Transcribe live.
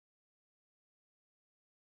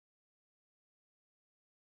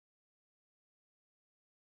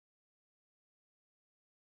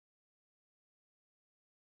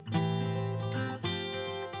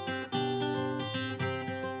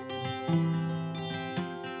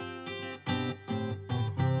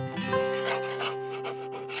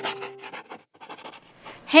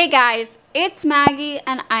Hey guys, it's Maggie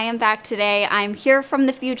and I am back today. I'm here from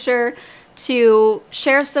the future to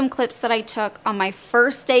share some clips that I took on my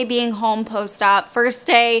first day being home post-op, first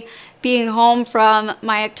day being home from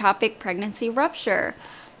my ectopic pregnancy rupture.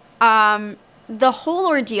 The whole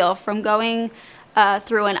ordeal from going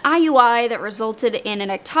through an IUI that resulted in an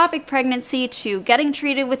ectopic pregnancy to getting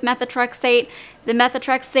treated with methotrexate, the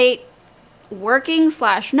methotrexate working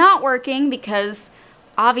 / not working because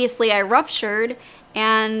obviously I ruptured,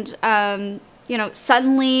 and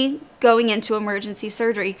suddenly going into emergency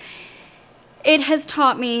surgery. It has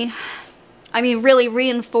taught me, really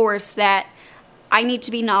reinforced that I need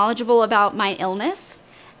to be knowledgeable about my illness,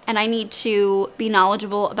 and I need to be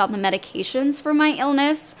knowledgeable about the medications for my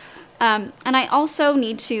illness, and I also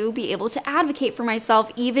need to be able to advocate for myself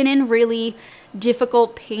even in really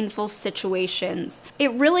difficult, painful situations.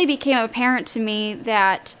 It really became apparent to me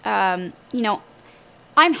that, I'm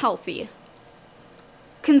healthy,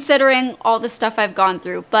 considering all the stuff I've gone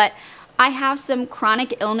through, but I have some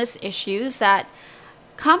chronic illness issues that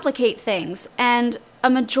complicate things, and a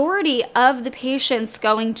majority of the patients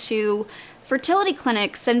going to fertility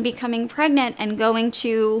clinics and becoming pregnant and going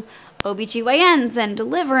to OBGYNs and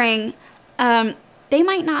delivering, they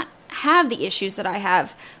might not have the issues that I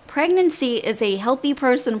have. Pregnancy is a healthy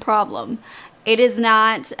person problem. It is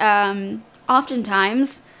not,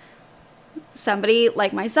 oftentimes, somebody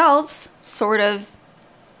like myself's sort of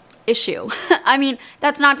issue.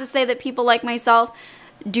 That's not to say that people like myself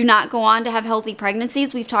do not go on to have healthy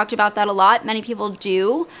pregnancies. We've talked about that a lot. Many people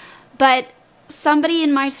do. But somebody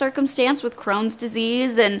in my circumstance with Crohn's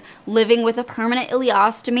disease and living with a permanent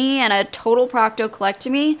ileostomy and a total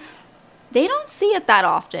proctocolectomy, they don't see it that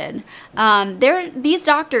often. These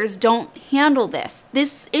doctors don't handle this.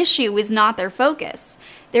 This issue is not their focus.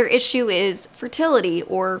 Their issue is fertility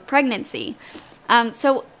or pregnancy.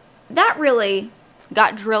 So that really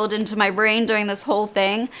got drilled into my brain during this whole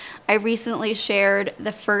thing. I recently shared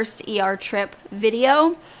the first ER trip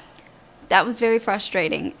video. That was very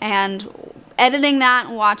frustrating, and editing that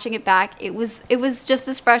and watching it back, it was just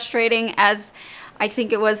as frustrating as I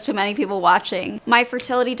think it was to many people watching. My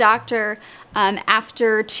fertility doctor,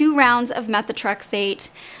 after 2 rounds of methotrexate,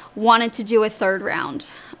 wanted to do a 3rd round.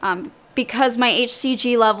 Because my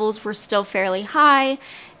HCG levels were still fairly high,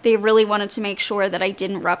 they really wanted to make sure that I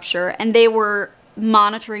didn't rupture, and they were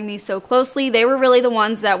monitoring me so closely. They were really the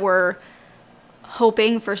ones that were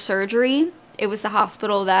hoping for surgery. It was the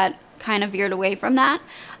hospital that kind of veered away from that.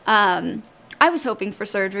 I was hoping for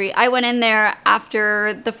surgery. I went in there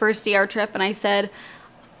after the first ER trip and I said,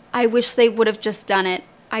 I wish they would have just done it.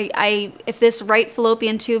 If this right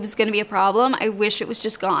fallopian tube is going to be a problem, I wish it was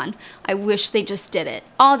just gone. I wish they just did it.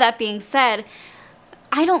 All that being said,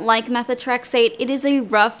 I don't like methotrexate. It is a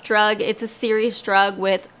rough drug. It's a serious drug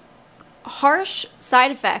with harsh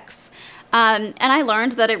side effects, and I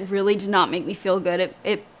learned that it really did not make me feel good.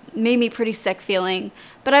 It made me pretty sick feeling,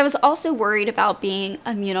 but I was also worried about being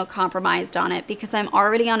immunocompromised on it because I'm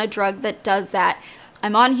already on a drug that does that.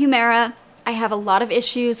 I'm on Humira. I have a lot of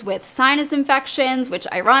issues with sinus infections, which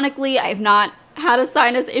ironically I have not had a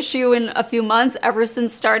sinus issue in a few months ever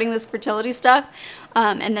since starting this fertility stuff,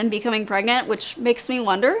 and then becoming pregnant, which makes me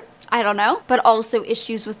wonder. I don't know. But also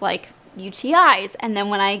issues with like UTIs, and then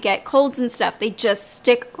when I get colds and stuff, they just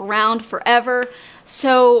stick around forever.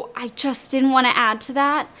 So I just didn't want to add to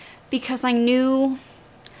that because I knew,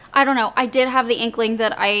 I don't know, I did have the inkling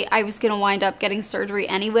that I was going to wind up getting surgery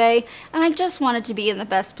anyway, and I just wanted to be in the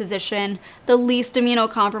best position, the least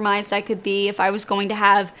immunocompromised I could be if I was going to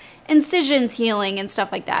have incisions healing and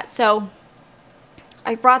stuff like that. So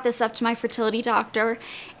I brought this up to my fertility doctor,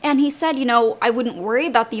 and he said, I wouldn't worry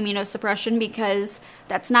about the immunosuppression because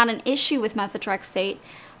that's not an issue with methotrexate.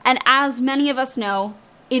 And as many of us know,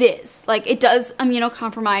 it is. Like, it does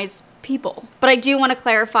immunocompromise people. But I do want to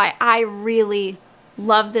clarify, I really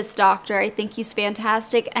love this doctor. I think he's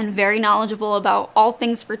fantastic and very knowledgeable about all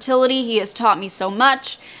things fertility. He has taught me so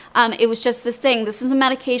much. It was just this thing. This is a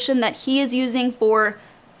medication that he is using for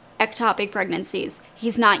ectopic pregnancies.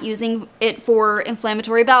 He's not using it for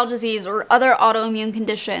inflammatory bowel disease or other autoimmune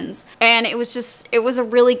conditions. And it was a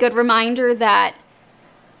really good reminder that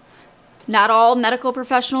not all medical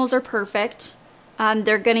professionals are perfect.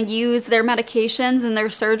 They're going to use their medications and their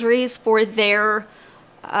surgeries for their,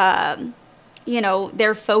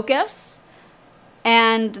 their focus.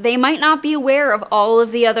 And they might not be aware of all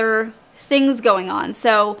of the other things going on.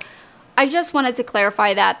 So I just wanted to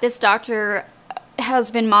clarify that this doctor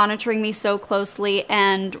has been monitoring me so closely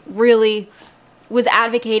and really was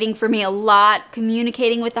advocating for me a lot,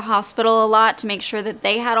 communicating with the hospital a lot to make sure that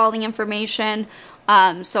they had all the information.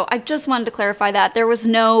 So I just wanted to clarify that. There was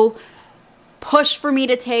no pushed for me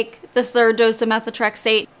to take the 3rd dose of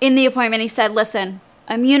methotrexate. In the appointment, he said, listen,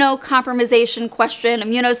 immunocompromisation question,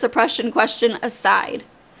 immunosuppression question aside,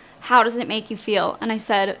 how does it make you feel? And I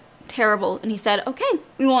said, terrible. And he said, okay,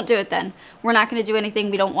 we won't do it then. We're not going to do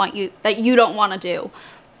anything that you don't want to do.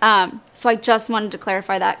 So I just wanted to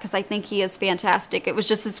clarify that because I think he is fantastic. It was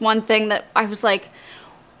just this one thing that I was like,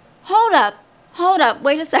 hold up,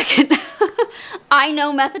 wait a second. I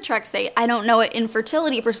know methotrexate. I don't know it in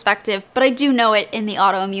fertility perspective, but I do know it in the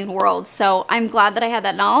autoimmune world. So I'm glad that I had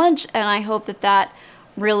that knowledge, and I hope that that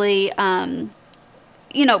really,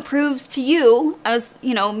 you know, proves to you as,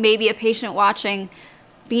 you know, maybe a patient watching,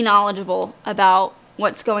 be knowledgeable about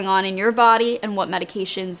what's going on in your body and what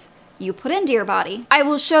medications you put into your body. I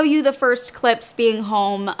will show you the first clips being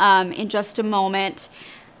home in just a moment.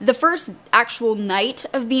 The first actual night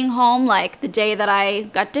of being home, like the day that I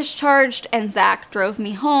got discharged and Zach drove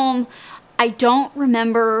me home, I don't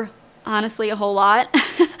remember, honestly, a whole lot.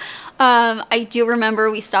 I do remember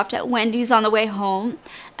we stopped at Wendy's on the way home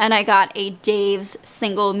and I got a Dave's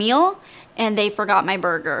single meal and they forgot my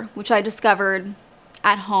burger, which I discovered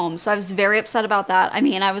at home. So I was very upset about that. I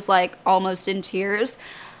mean, I was like almost in tears.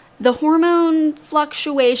 The hormone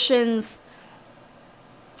fluctuations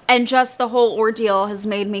and just the whole ordeal has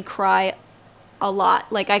made me cry a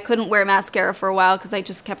lot. Like, I couldn't wear mascara for a while because I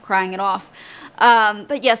just kept crying it off.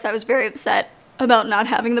 But yes, I was very upset about not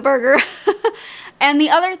having the burger. And the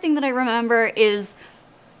other thing that I remember is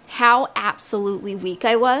how absolutely weak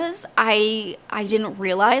I was. I didn't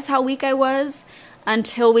realize how weak I was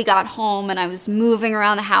until we got home and I was moving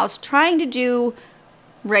around the house trying to do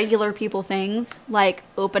regular people things like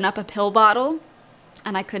open up a pill bottle,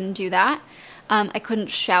 and I couldn't do that. I couldn't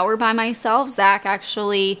shower by myself. Zach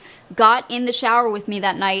actually got in the shower with me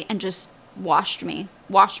that night and just washed me.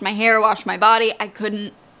 Washed my hair, washed my body. I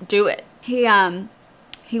couldn't do it. He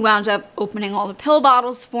wound up opening all the pill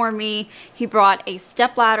bottles for me. He brought a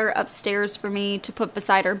stepladder upstairs for me to put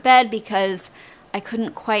beside our bed because I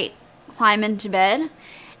couldn't quite climb into bed.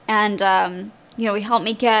 And, you know, he helped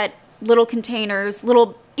me get little containers,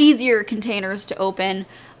 little easier containers to open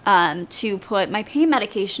to put my pain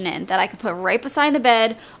medication in that I could put right beside the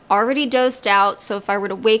bed, already dosed out, so if I were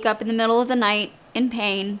to wake up in the middle of the night in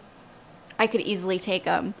pain, I could easily take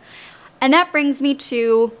them. And that brings me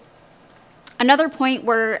to another point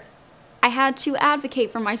where I had to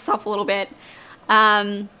advocate for myself a little bit.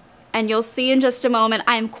 And you'll see in just a moment,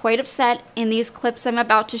 I am quite upset in these clips I'm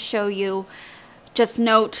about to show you. Just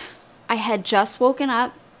note, I had just woken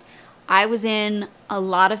up. I was in a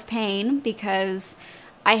lot of pain because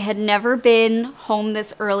I had never been home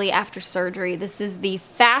this early after surgery. This is the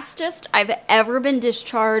fastest I've ever been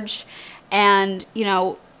discharged, and, you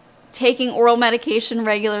know, taking oral medication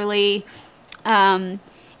regularly. And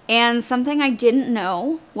something I didn't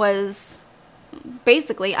know was,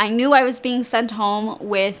 basically, I knew I was being sent home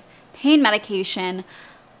with pain medication.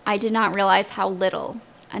 I did not realize how little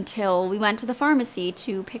until we went to the pharmacy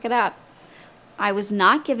to pick it up. I was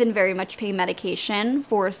not given very much pain medication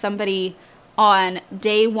for somebody on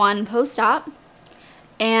day 1 post-op,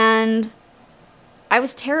 and I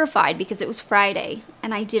was terrified because it was Friday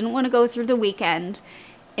and I didn't want to go through the weekend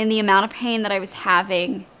in the amount of pain that I was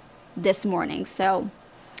having this morning. So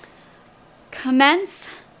commence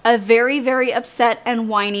a very, very upset and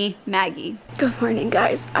whiny Maggie. Good morning,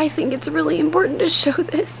 guys. I think it's really important to show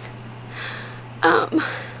this.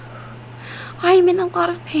 I am in a lot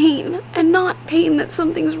of pain, and not pain that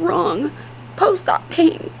something's wrong, post-op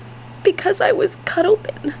pain, because I was cut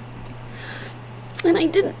open, and I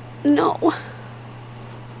didn't know.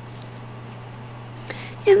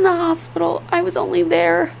 In the hospital, I was only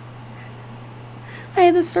there. I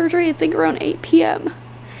had the surgery, I think, around 8 p.m.,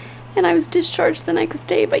 and I was discharged the next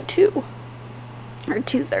day by 2 or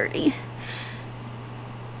 2:30.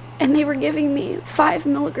 And they were giving me 5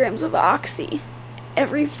 milligrams of oxy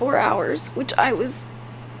every 4 hours, which I was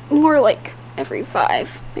more like every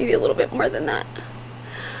 5, maybe a little bit more than that,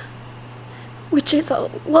 which is a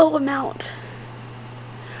low amount.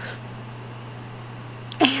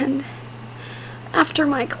 And after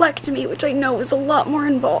my colectomy, which I know is a lot more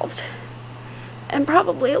involved and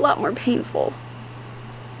probably a lot more painful,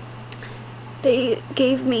 they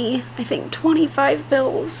gave me, I think, 25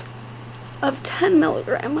 pills of 10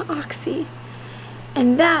 milligram oxy,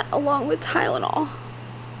 and that, along with Tylenol,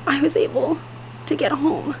 I was able to get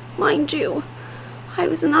home. Mind you, I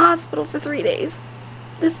was in the hospital for 3 days.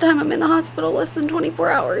 This time I'm in the hospital less than 24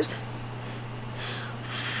 hours.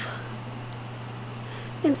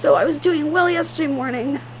 And so I was doing well yesterday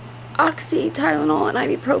morning. Oxy, Tylenol, and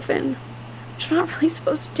ibuprofen, which I'm not really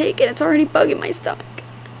supposed to take, and it's already bugging my stomach.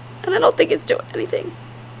 And I don't think it's doing anything.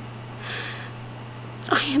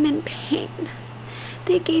 I am in pain.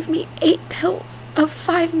 They gave me 8 pills of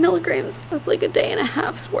 5 milligrams. That's like a day and a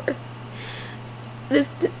half's worth.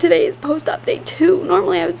 Today is post-op day 2.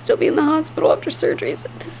 Normally I would still be in the hospital after surgery, so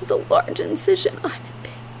this is a large incision. I'm in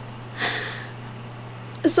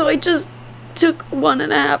pain. So I just took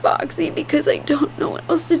 1.5 oxy because I don't know what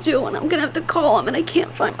else to do, and I'm gonna have to call him, and I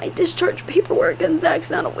can't find my discharge paperwork, and Zach's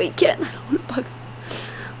not awake yet, and I don't want to bug him.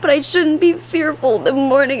 But I shouldn't be fearful the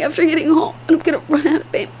morning after getting home, and I'm gonna run out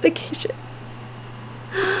of pain medication.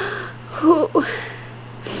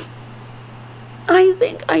 I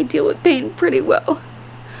think I deal with pain pretty well,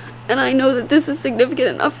 and I know that this is significant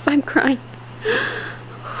enough if I'm crying.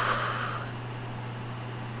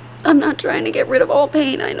 I'm not trying to get rid of all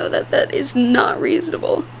pain. I know that that is not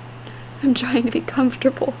reasonable. I'm trying to be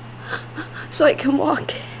comfortable so I can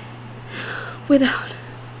walk without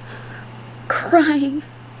crying.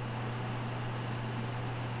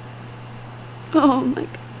 Oh my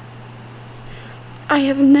God. I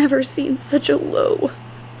have never seen such a low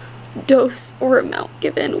dose or amount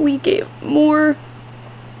given. We gave more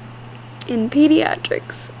in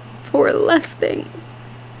pediatrics for less things,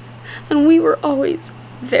 and we were always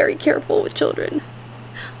very careful with children.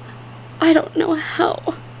 I don't know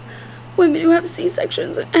how women who have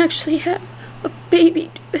C-sections and actually have a baby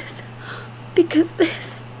do this, because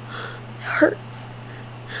this hurts.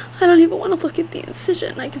 I don't even want to look at the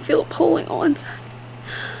incision. I can feel it pulling on one side.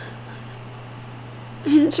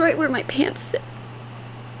 And it's right where my pants sit.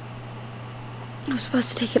 I was supposed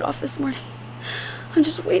to take it off this morning. I'm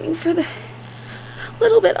just waiting for the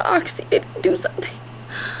little bit of oxy to do something.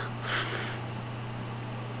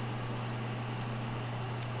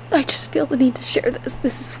 I just feel the need to share this.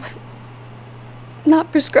 This is what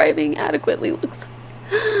not prescribing adequately looks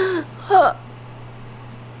like.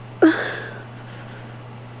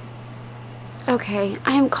 Okay,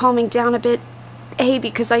 I am calming down a bit.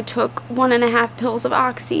 Because I took 1.5 pills of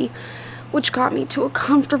oxy, which got me to a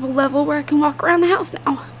comfortable level where I can walk around the house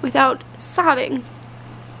now without sobbing.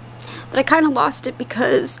 But I kind of lost it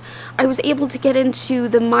because I was able to get into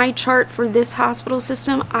the My Chart for this hospital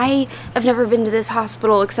system. I have never been to this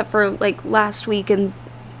hospital except for like last week and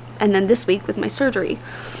then this week with my surgery.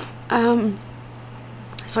 So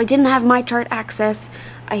I didn't have My Chart access.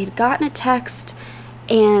 I had gotten a text,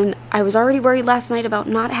 and I was already worried last night about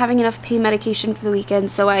not having enough pain medication for the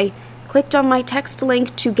weekend, so I clicked on my text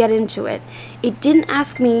link to get into it. It didn't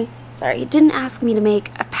ask me to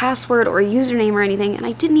make a password or a username or anything, and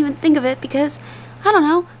I didn't even think of it because, I don't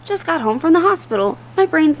know, just got home from the hospital. My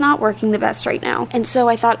brain's not working the best right now. And so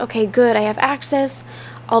I thought, okay, good, I have access.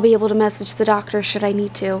 I'll be able to message the doctor should I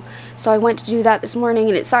need to. So I went to do that this morning,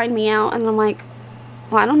 and it signed me out, and then I'm like,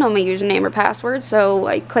 well, I don't know my username or password, so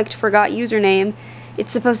I clicked forgot username.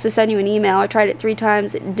 It's supposed to send you an email. I tried it 3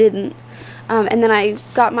 times, it didn't. And then I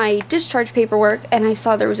got my discharge paperwork, and I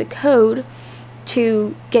saw there was a code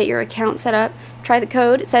to get your account set up. Tried the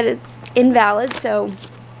code, it said it's invalid, so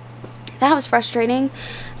that was frustrating.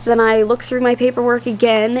 So then I looked through my paperwork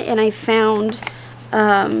again, and I found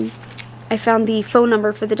the phone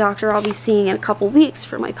number for the doctor I'll be seeing in a couple weeks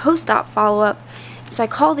for my post-op follow-up. So I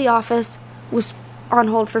called the office, was on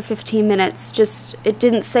hold for 15 minutes. It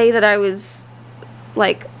didn't say that I was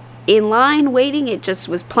like in line waiting, it just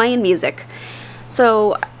was playing music.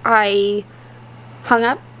 So I hung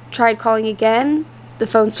up, tried calling again, the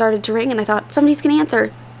phone started to ring, and I thought somebody's gonna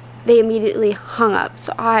answer. They immediately hung up,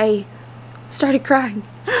 so I started crying.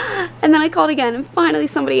 And then I called again, and finally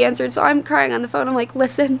somebody answered, so I'm crying on the phone. I'm like,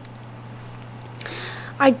 listen,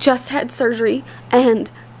 I just had surgery, and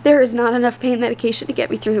there is not enough pain medication to get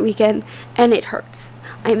me through the weekend, and it hurts.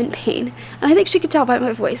 I'm in pain. And I think she could tell by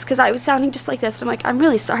my voice, because I was sounding just like this. I'm like, I'm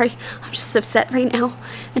really sorry. I'm just upset right now.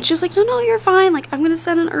 And she was like, no, you're fine. Like, I'm going to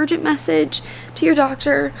send an urgent message to your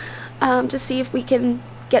doctor to see if we can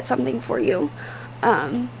get something for you.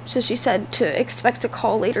 So she said to expect a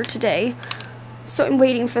call later today. So I'm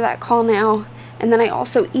waiting for that call now. And then I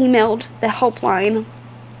also emailed the helpline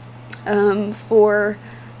for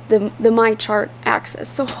the My Chart access.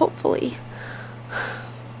 So hopefully...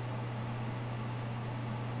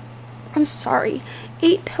 I'm sorry,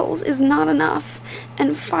 8 pills is not enough,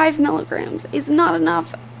 and 5 milligrams is not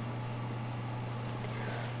enough.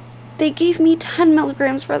 They gave me 10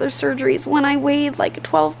 milligrams for other surgeries when I weighed like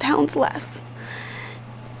 12 pounds less.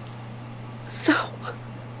 So,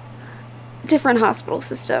 different hospital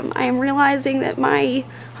system. I am realizing that my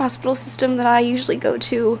hospital system that I usually go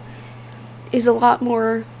to is a lot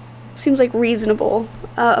more, seems like reasonable.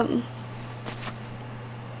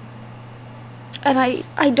 And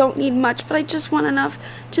I don't need much, but I just want enough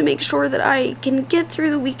to make sure that I can get through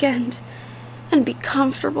the weekend and be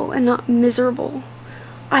comfortable and not miserable.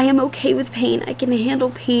 I am okay with pain. I can handle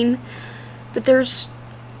pain, but there's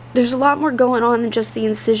a lot more going on than just the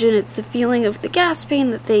incision. It's the feeling of the gas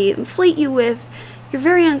pain that they inflate you with. You're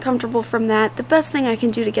very uncomfortable from that. The best thing I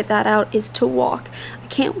can do to get that out is to walk. I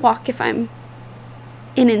can't walk if I'm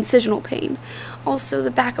in incisional pain. Also, the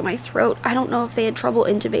back of my throat, I don't know if they had trouble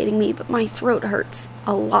intubating me, but my throat hurts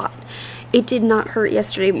a lot. It did not hurt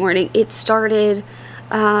yesterday morning. It started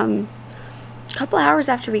a couple hours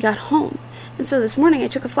after we got home. And so this morning I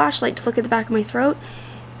took a flashlight to look at the back of my throat.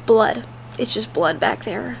 Blood. It's just blood back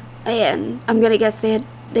there. And I'm gonna guess they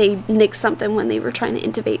nicked something when they were trying to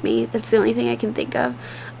intubate me. That's the only thing I can think of.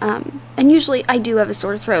 And usually I do have a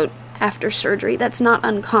sore throat after surgery. That's not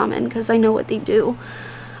uncommon because I know what they do.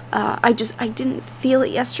 I didn't feel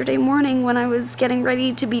it yesterday morning when I was getting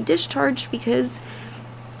ready to be discharged because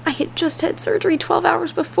I had just had surgery 12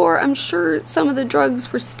 hours before. I'm sure some of the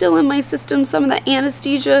drugs were still in my system. Some of the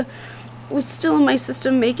anesthesia was still in my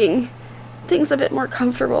system, making things a bit more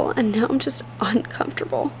comfortable, and now I'm just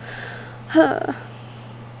uncomfortable.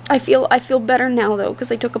 I feel better now though,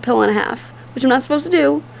 because I took a pill and a half, which I'm not supposed to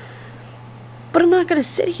do. But I'm not gonna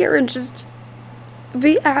sit here and just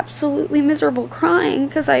be absolutely miserable crying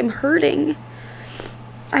because I'm hurting.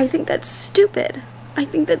 I think that's stupid. I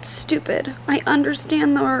think that's stupid. I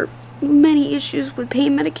understand there are many issues with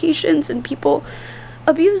pain medications and people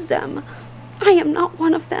abuse them. I am not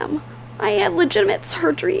one of them. I had legitimate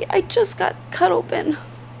surgery. I just got cut open.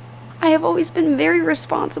 I have always been very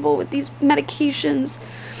responsible with these medications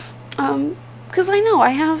because I know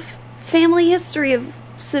I have family history of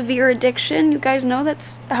severe addiction. You guys know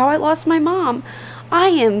that's how I lost my mom. I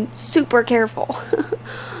am super careful.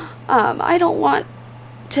 I don't want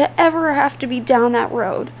to ever have to be down that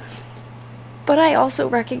road. But I also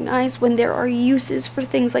recognize when there are uses for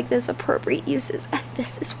things like this, appropriate uses, and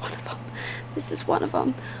this is one of them. This is one of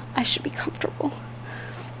them. I should be comfortable.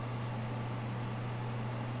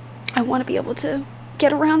 I want to be able to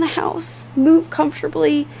get around the house, move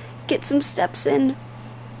comfortably, get some steps in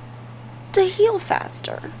to heal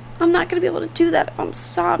faster. I'm not going to be able to do that if I'm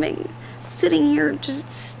sobbing, sitting here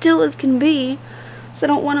just still as can be, because I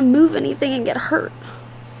don't want to move anything and get hurt.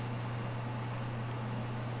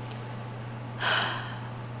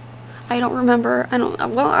 I don't remember, I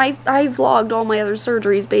vlogged all my other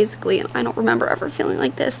surgeries basically, and I don't remember ever feeling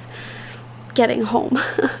like this getting home.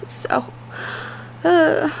 So,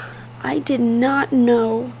 I did not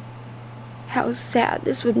know how sad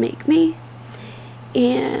this would make me,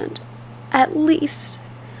 and at least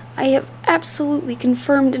I have absolutely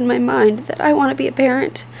confirmed in my mind that I want to be a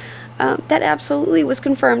parent. That absolutely was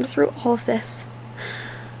confirmed through all of this.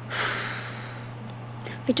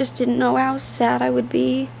 I just didn't know how sad I would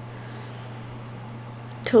be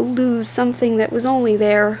to lose something that was only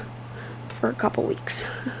there for a couple weeks.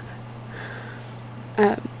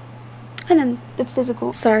 And then the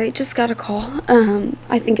physical. Sorry, just got a call.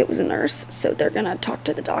 I think it was a nurse, so they're gonna talk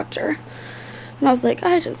to the doctor. And I was like,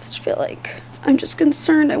 I just feel like I'm just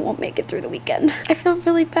concerned I won't make it through the weekend. I feel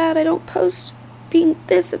really bad I don't post being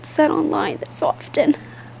this upset online this often.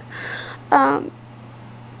 But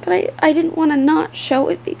I didn't want to not show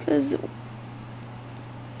it because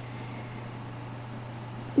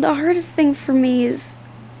the hardest thing for me is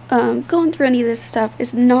going through any of this stuff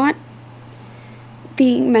is not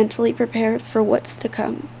being mentally prepared for what's to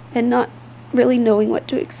come and not really knowing what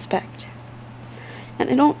to expect. And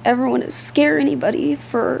I don't ever want to scare anybody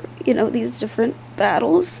for, you know, these different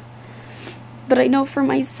battles. But I know for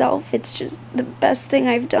myself, it's just the best thing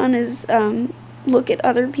I've done is look at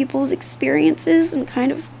other people's experiences and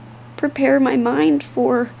kind of prepare my mind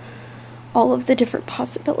for all of the different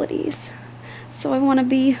possibilities. So I want to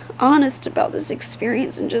be honest about this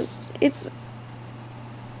experience and just,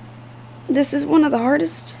 this is one of the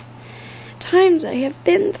hardest times I have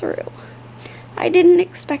been through. I didn't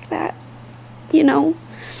expect that. You know,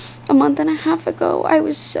 a month and a half ago, I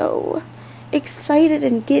was so excited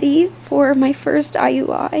and giddy for my first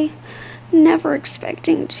IUI, never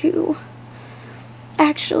expecting to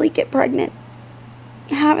actually get pregnant,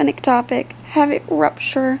 have an ectopic, have it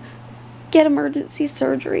rupture, get emergency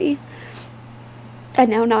surgery, and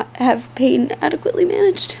now not have pain adequately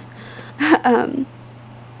managed.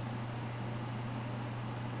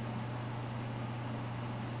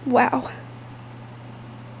 Wow.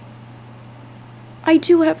 I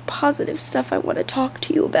do have positive stuff I want to talk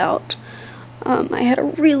to you about. I had a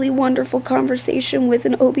really wonderful conversation with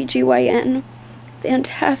an OBGYN,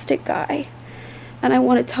 fantastic guy, and I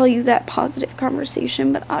want to tell you that positive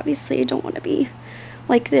conversation, but obviously I don't want to be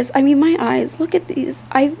like this. I mean, my eyes, look at these.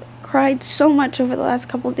 I've cried so much over the last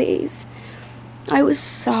couple days. I was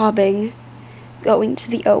sobbing going to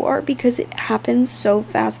the OR because it happened so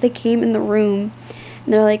fast. They came in the room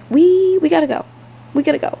and they're like, we gotta go. We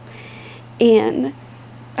gotta go. And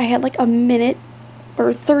I had like a minute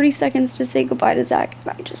or 30 seconds to say goodbye to Zach,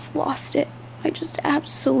 and I just lost it. I just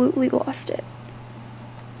absolutely lost it.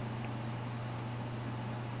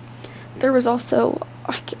 There was also,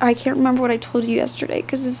 I can't remember what I told you yesterday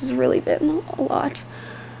because this has really been a lot.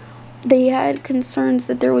 They had concerns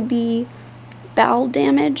that there would be bowel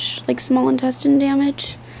damage, like small intestine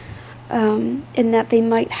damage, and that they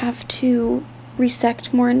might have to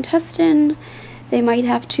resect more intestine. They might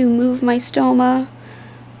have to move my stoma,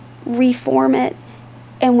 reform it.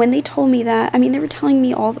 And when they told me that, I mean, they were telling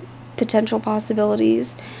me all the potential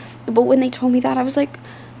possibilities, but when they told me that, I was like,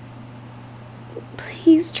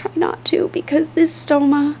 please try not to, because this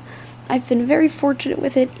stoma, I've been very fortunate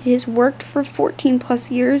with it. It has worked for 14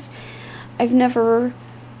 plus years. I've never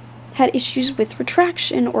had issues with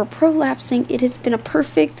retraction or prolapsing. It has been a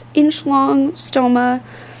perfect inch-long stoma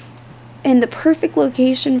in the perfect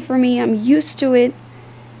location for me. I'm used to it.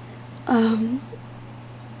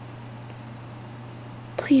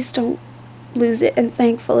 Please don't lose it. And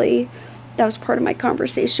thankfully, that was part of my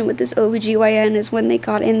conversation with this OBGYN, is when they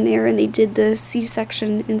got in there and they did the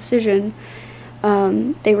C-section incision,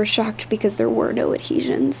 they were shocked because there were no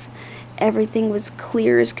adhesions. Everything was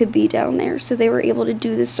clear as could be down there, so they were able to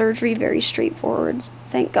do the surgery very straightforward,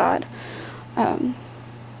 thank God.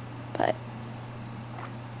 But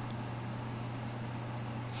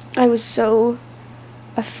I was so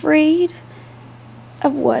afraid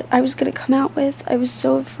of what I was going to come out with. I was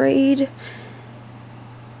so afraid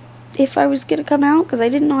if I was going to come out, because I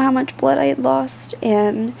didn't know how much blood I had lost,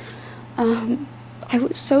 and I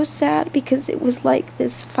was so sad because it was like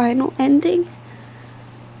this final ending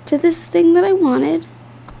to this thing that I wanted,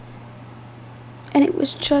 and it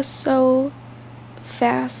was just so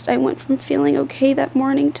fast. I went from feeling okay that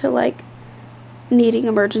morning to like needing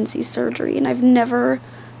emergency surgery, and I've never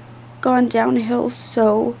gone downhill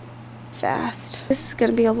so fast. This is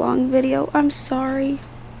gonna be a long video. I'm sorry.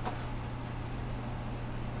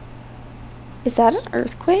 Is that an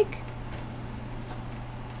earthquake?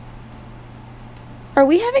 Are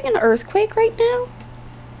we having an earthquake right now?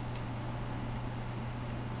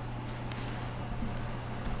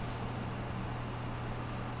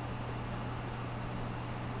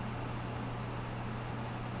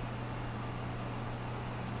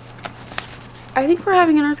 I think we're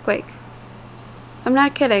having an earthquake. I'm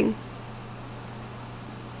not kidding.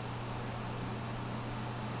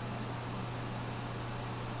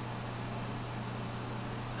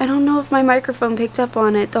 I don't know if my microphone picked up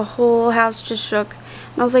on it. The whole house just shook.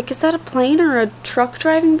 And I was like, is that a plane or a truck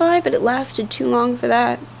driving by? But it lasted too long for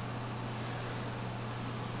that.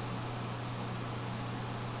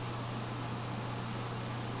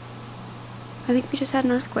 I think we just had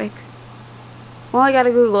an earthquake. Well, I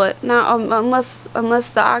gotta Google it now, unless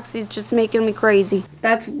the oxy's just making me crazy.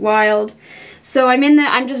 That's wild. So I'm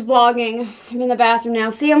just vlogging. I'm in the bathroom now.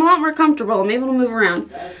 See, I'm a lot more comfortable. I'm able to move around.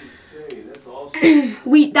 That's insane. That's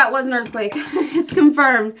awesome. That was an earthquake. It's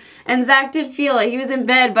confirmed. And Zach did feel it. He was in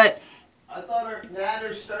bed, but I thought our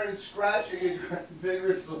natter started scratching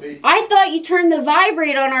vigorously. I thought you turned the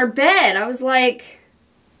vibrate on our bed. I was like,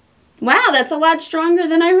 wow, that's a lot stronger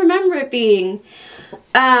than I remember it being.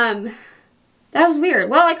 That was weird.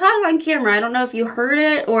 Well, I caught it on camera. I don't know if you heard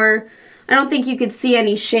it, or I don't think you could see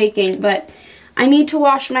any shaking, but I need to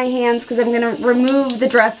wash my hands because I'm going to remove the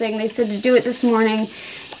dressing. They said to do it this morning.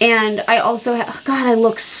 And I also have, God, I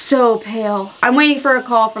look so pale. I'm waiting for a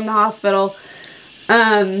call from the hospital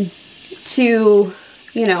to,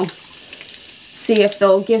 you know, see if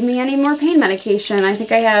they'll give me any more pain medication. I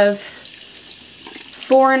think I have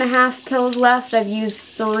 4.5 pills left. I've used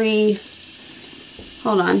 3.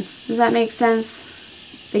 Hold on. Does that make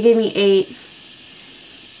sense? They gave me 8.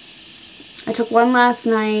 I took 1 last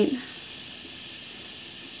night.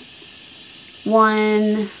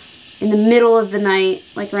 1 in the middle of the night,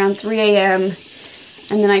 like around 3 a.m.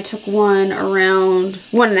 And then I took 1 around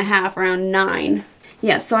 1.5 around 9.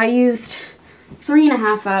 Yeah, so I used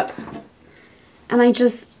 3.5 up. And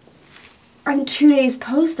I'm 2 days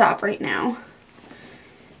post-op right now.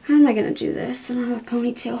 How am I gonna do this? I don't have a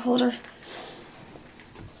ponytail holder.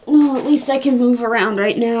 Well, at least I can move around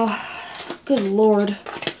right now. Good Lord.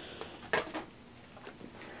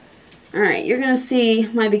 Alright, you're gonna see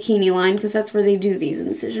my bikini line because that's where they do these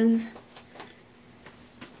incisions.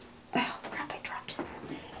 Oh, crap, I dropped it.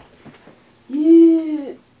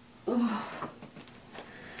 Yeah. Oh.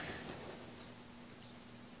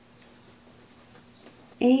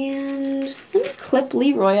 And let me clip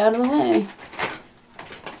Leroy out of the way.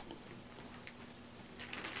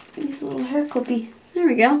 He's little hair clippy. There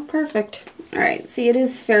we go. Perfect. Alright, see, it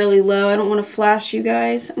is fairly low. I don't want to flash you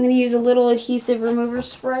guys. I'm going to use a little adhesive remover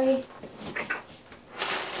spray.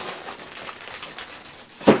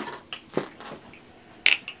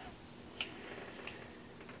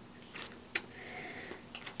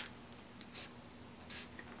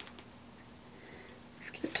 Let's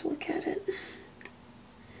get to look at it.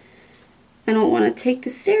 I don't want to take the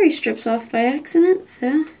steri strips off by accident,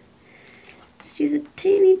 so just use a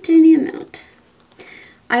teeny amount.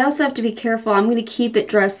 I also have to be careful. I'm going to keep it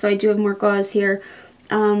dressed, so I do have more gauze here,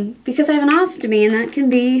 because I have an ostomy, and that can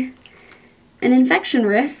be an infection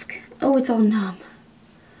risk. Oh, it's all numb.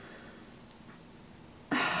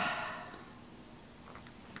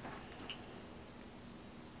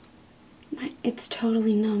 It's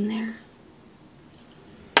totally numb there.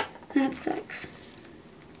 That sucks.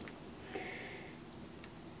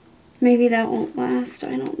 Maybe that won't last,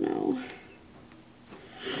 I don't know.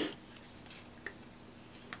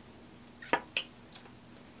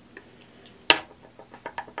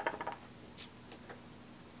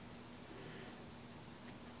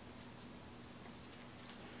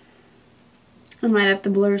 I might have to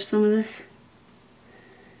blur some of this.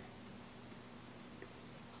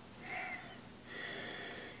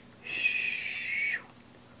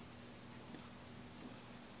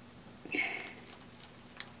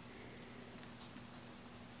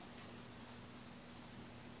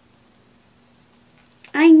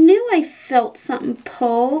 I knew I felt something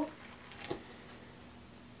pull.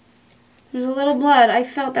 There's a little blood. I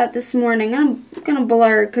felt that this morning. I'm gonna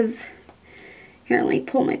blur because here, let me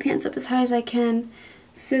pull my pants up as high as I can.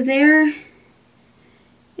 So there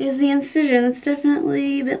is the incision. That's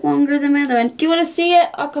definitely a bit longer than my other one. Do you want to see it?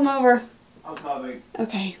 I'll come over. I'm coming.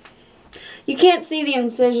 Okay. You can't see the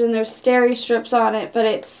incision. There's steri strips on it, but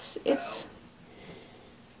it's I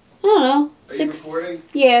don't know. Are you recording?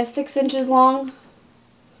 Yeah, 6 inches long.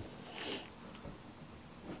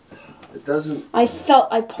 It doesn't. I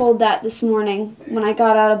pulled that this morning when I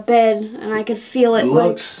got out of bed, and I could feel it. It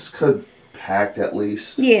looks compact at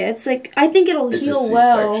least. Yeah, it's like, I think it'll heal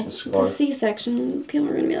well. It's scar. a C-section. People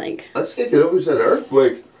are gonna be like, let's get it over to that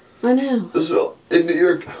earthquake. I know. This is in New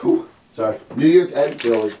York. Ooh, sorry, New York and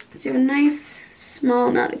Philly. Do a nice small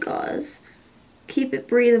amount of gauze. Keep it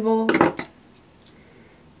breathable,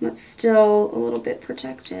 but still a little bit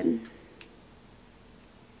protected.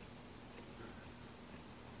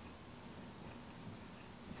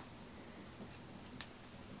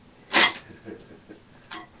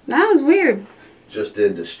 That was weird. Just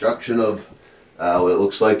in destruction of what it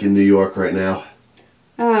looks like in New York right now.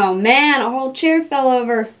 Oh man, a whole chair fell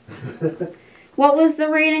over. What was the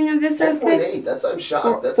rating of this earthquake? 4.8. That's, I'm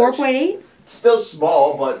shocked. 4.8? Still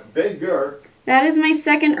small, but bigger. That is my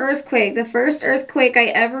second earthquake. The first earthquake I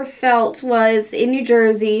ever felt was in New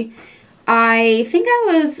Jersey. I think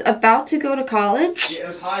I was about to go to college. Yeah, it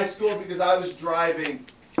was high school because I was driving.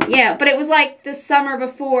 Yeah, but it was like the summer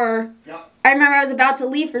before. Yep. I remember I was about to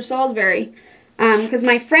leave for Salisbury because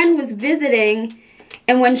my friend was visiting,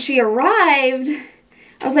 and when she arrived,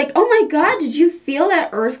 I was like, oh my god, did you feel that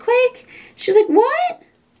earthquake? She's like, what?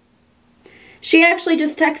 She actually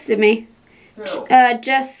just texted me. Who?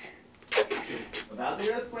 Jess. About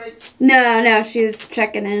the earthquake? No, she was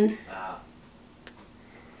checking in.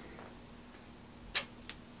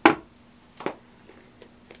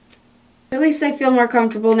 At least I feel more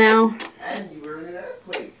comfortable now. And you were in an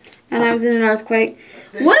earthquake. And I was in an earthquake.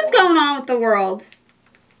 What is going on with the world?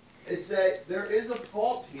 There is a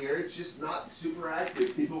fault here. It's just not super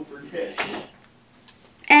active. People forget.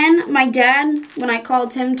 And my dad, when I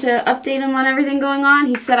called him to update him on everything going on,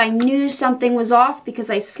 he said I knew something was off because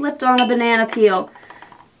I slipped on a banana peel.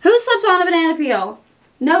 Who slips on a banana peel?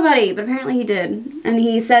 Nobody, but apparently he did. And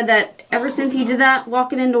he said that ever since he did that,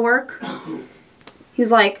 walking into work,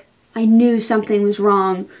 he's like, I knew something was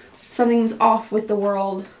wrong. Something was off with the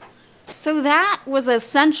world. So that was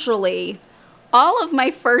essentially all of my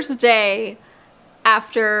first day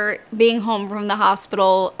after being home from the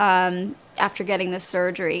hospital, after getting this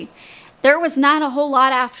surgery. There was not a whole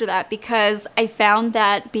lot after that because I found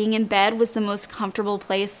that being in bed was the most comfortable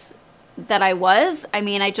place that I was. I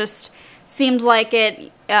mean, I just seemed like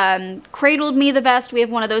it cradled me the best. We have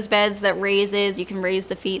one of those beds that raises, you can raise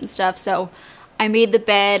the feet and stuff, so I made the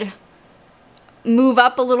bed move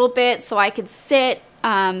up a little bit so I could sit,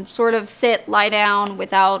 lie down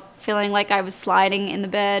without feeling like I was sliding in the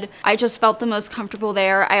bed. I just felt the most comfortable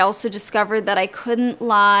there. I also discovered that I couldn't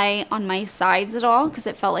lie on my sides at all because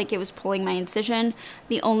it felt like it was pulling my incision.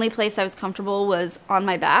 The only place I was comfortable was on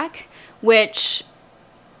my back, which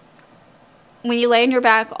when you lay on your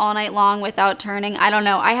back all night long without turning, I don't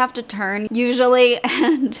know, I have to turn usually,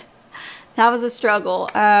 and That was a struggle.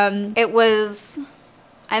 It was,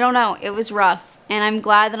 I don't know, it was rough. And I'm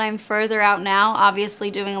glad that I'm further out now, obviously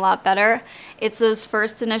doing a lot better. It's those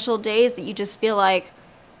first initial days that you just feel like,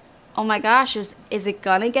 oh my gosh, is it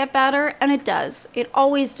gonna get better? And it does. It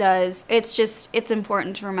always does. It's just, it's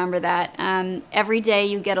important to remember that. Every day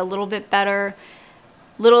you get a little bit better,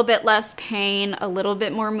 a little bit less pain, a little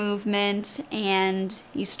bit more movement, and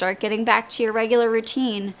you start getting back to your regular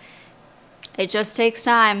routine. It just takes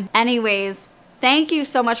time. Anyways, thank you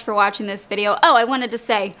so much for watching this video. Oh, I wanted to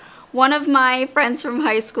say, one of my friends from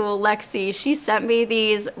high school, Lexi, she sent me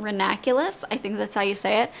these ranunculus, I think that's how you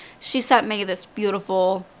say it. She sent me this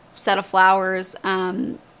beautiful set of flowers.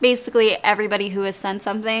 Basically, everybody who has sent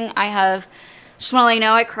something, just want to let you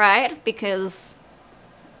know I cried, because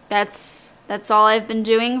that's all I've been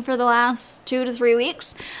doing for the last 2 to 3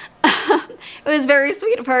 weeks. It was very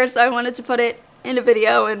sweet of her, so I wanted to put it in a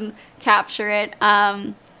video and capture it.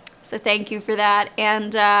 So thank you for that.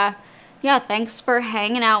 And yeah, thanks for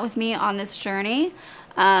hanging out with me on this journey.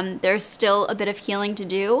 There's still a bit of healing to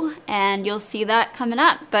do, and you'll see that coming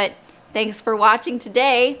up. But thanks for watching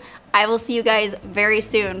today. I will see you guys very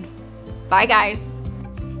soon. Bye, guys.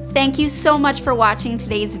 Thank you so much for watching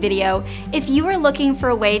today's video. If you are looking for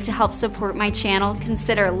a way to help support my channel,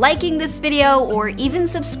 consider liking this video or even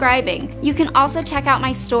subscribing. You can also check out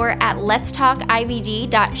my store at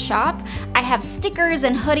LetsTalkIBD.shop. I have stickers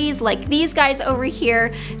and hoodies like these guys over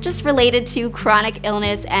here, just related to chronic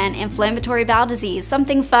illness and inflammatory bowel disease,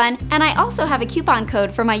 something fun. And I also have a coupon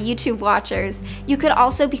code for my YouTube watchers. You could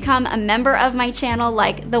also become a member of my channel,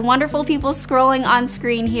 like the wonderful people scrolling on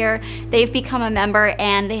screen here. They've become a member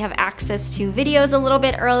and they have access to videos a little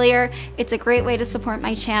bit earlier. It's a great way to support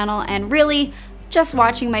my channel, and really, just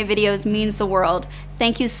watching my videos means the world.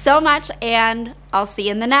 Thank you so much, and I'll see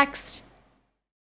you in the next.